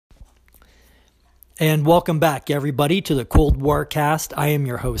And welcome back, everybody, to the Cold War Cast. I am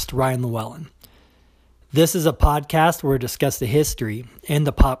your host, Ryan Llewellyn. This is a podcast where we discuss the history and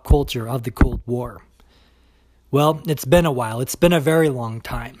the pop culture of the Cold War. Well, it's been a while. It's been a very long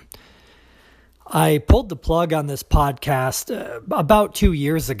time. I pulled the plug on this podcast about 2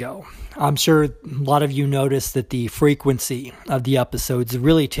 years ago. I'm sure a lot of you noticed that the frequency of the episodes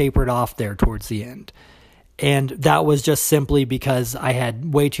really tapered off there towards the end. And that was just simply because I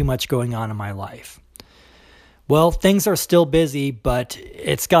had way too much going on in my life. Well, things are still busy, but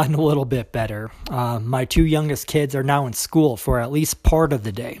it's gotten a little bit better. My two youngest kids are now in school for at least part of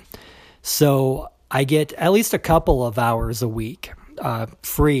the day. So I get at least a couple of hours a week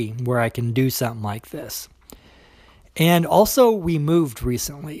free where I can do something like this. And also we moved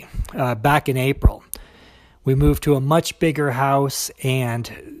recently, back in April. We moved to a much bigger house,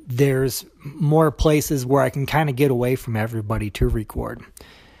 and there's more places where I can kind of get away from everybody to record.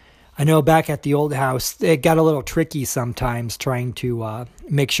 I know back at the old house, it got a little tricky sometimes trying to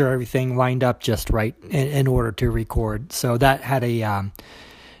make sure everything lined up just right in order to record. So that had a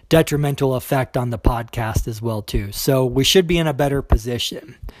detrimental effect on the podcast as well, too. So we should be in a better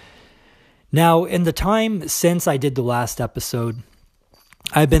position. Now, in the time since I did the last episode,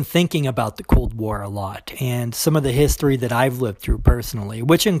 I've been thinking about the Cold War a lot and some of the history that I've lived through personally,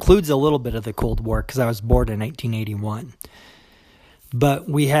 which includes a little bit of the Cold War because I was born in 1981. But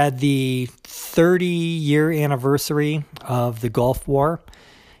we had the 30-year anniversary of the Gulf War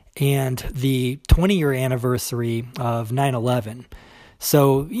and the 20-year anniversary of 9/11.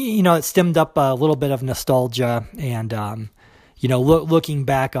 So, it stemmed up a little bit of nostalgia and, looking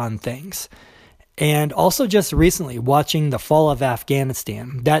back on things. And also just recently watching the fall of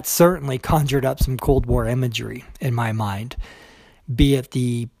Afghanistan, that certainly conjured up some Cold War imagery in my mind, be it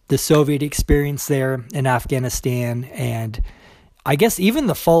the Soviet experience there in Afghanistan and I guess even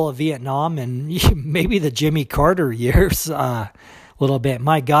the fall of Vietnam and maybe the Jimmy Carter years a little bit.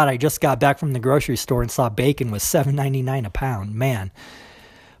 My God, I just got back from the grocery store and saw bacon was $7.99 a pound, man.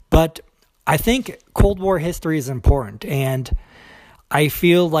 But I think Cold War history is important, and I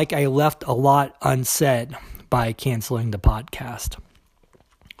feel like I left a lot unsaid by canceling the podcast.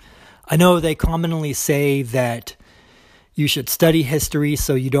 I know they commonly say that you should study history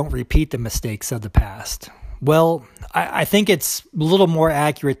so you don't repeat the mistakes of the past. Well, I think it's a little more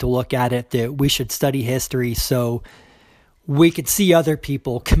accurate to look at it that we should study history so we could see other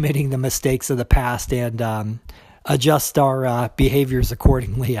people committing the mistakes of the past and adjust our behaviors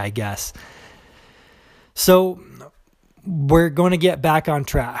accordingly, I guess. So we're going to get back on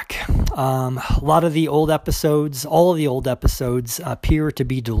track. A lot of the old episodes, all of the old episodes appear to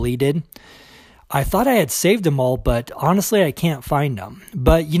be deleted. I thought I had saved them all, but honestly, I can't find them.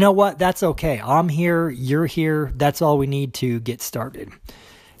 But you know what? That's okay. I'm here. You're here. That's all we need to get started.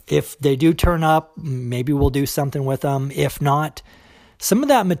 If they do turn up, maybe we'll do something with them. If not, some of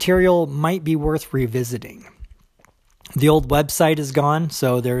that material might be worth revisiting. The old website is gone,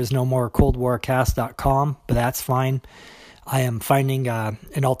 so there is no more coldwarcast.com, but that's fine. I am finding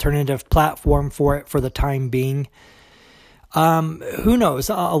an alternative platform for it for the time being. Who knows?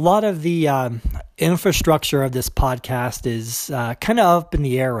 A lot of the infrastructure of this podcast is kind of up in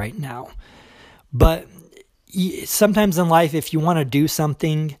the air right now. But sometimes in life, if you want to do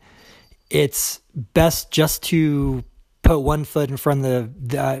something, it's best just to put one foot in front of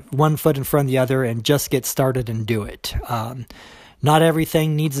the other and just get started and do it. Not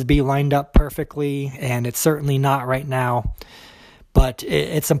everything needs to be lined up perfectly, and it's certainly not right now. But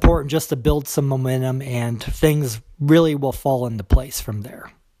it's important just to build some momentum, and things really will fall into place from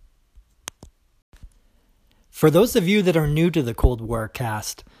there. For those of you that are new to the Cold War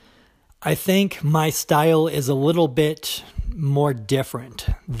cast, I think my style is a little bit more different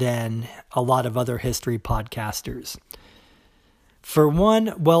than a lot of other history podcasters. For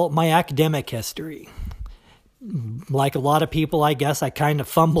one, my academic history. Like a lot of people, I guess I kind of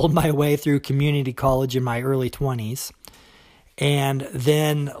fumbled my way through community college in my early 20s. And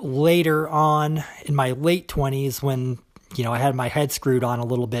then later on in my late 20s when, I had my head screwed on a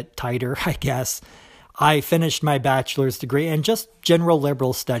little bit tighter, I guess, I finished my bachelor's degree in just general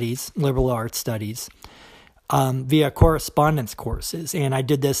liberal arts studies, via correspondence courses. And I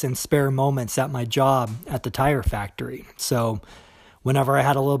did this in spare moments at my job at the tire factory. So whenever I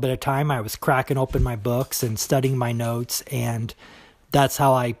had a little bit of time, I was cracking open my books and studying my notes. And that's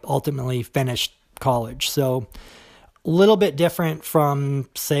how I ultimately finished college. So a little bit different from,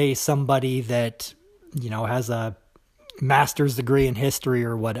 say, somebody that, has a master's degree in history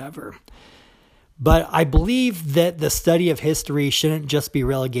or whatever. But I believe that the study of history shouldn't just be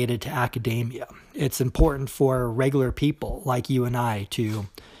relegated to academia. It's important for regular people like you and I to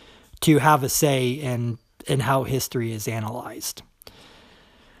to have a say in how history is analyzed.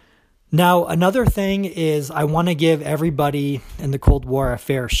 Now, another thing is I want to give everybody in the Cold War a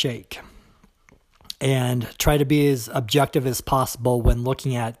fair shake and try to be as objective as possible when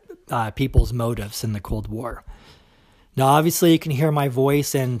looking at people's motives in the Cold War. Now, obviously, you can hear my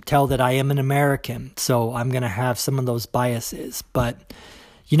voice and tell that I am an American, so I'm going to have some of those biases. But,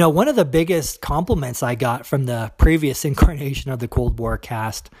 one of the biggest compliments I got from the previous incarnation of the Cold War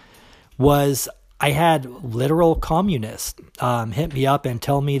cast was I had literal communists hit me up and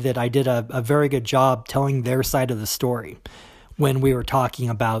tell me that I did a very good job telling their side of the story when we were talking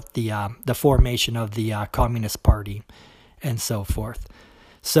about the formation of the Communist Party and so forth.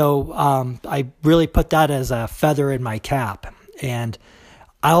 So I really put that as a feather in my cap, and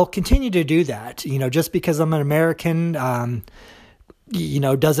I'll continue to do that. Just because I'm an American,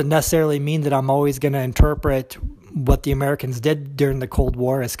 doesn't necessarily mean that I'm always going to interpret what the Americans did during the Cold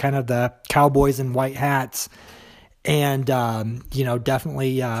War as kind of the cowboys in white hats. And,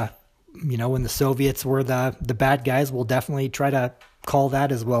 definitely, when the Soviets were the bad guys, we'll definitely try to call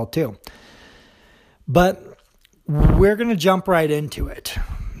that as well, too. But we're going to jump right into it.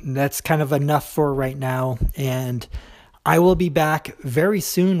 That's kind of enough for right now. And I will be back very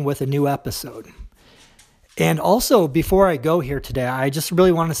soon with a new episode. And also, before I go here today, I just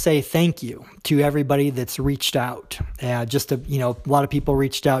really want to say thank you to everybody that's reached out. A lot of people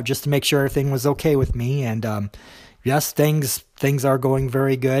reached out just to make sure everything was okay with me. And yes, things are going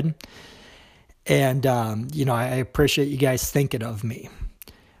very good. And, I appreciate you guys thinking of me.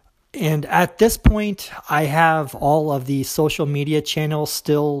 And at this point, I have all of the social media channels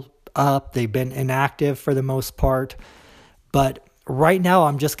still up. They've been inactive for the most part. But right now,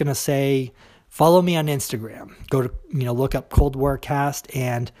 I'm just going to say, follow me on Instagram. Go to, look up Cold War Cast,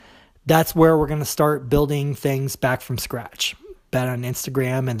 and that's where we're going to start building things back from scratch. Bet on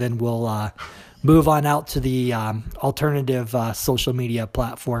Instagram, and then we'll move on out to the alternative social media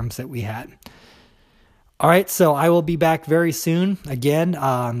platforms that we had. All right, so I will be back very soon. Again,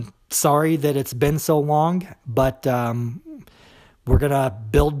 sorry that it's been so long, but we're going to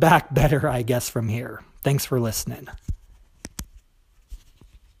build back better, I guess, from here. Thanks for listening.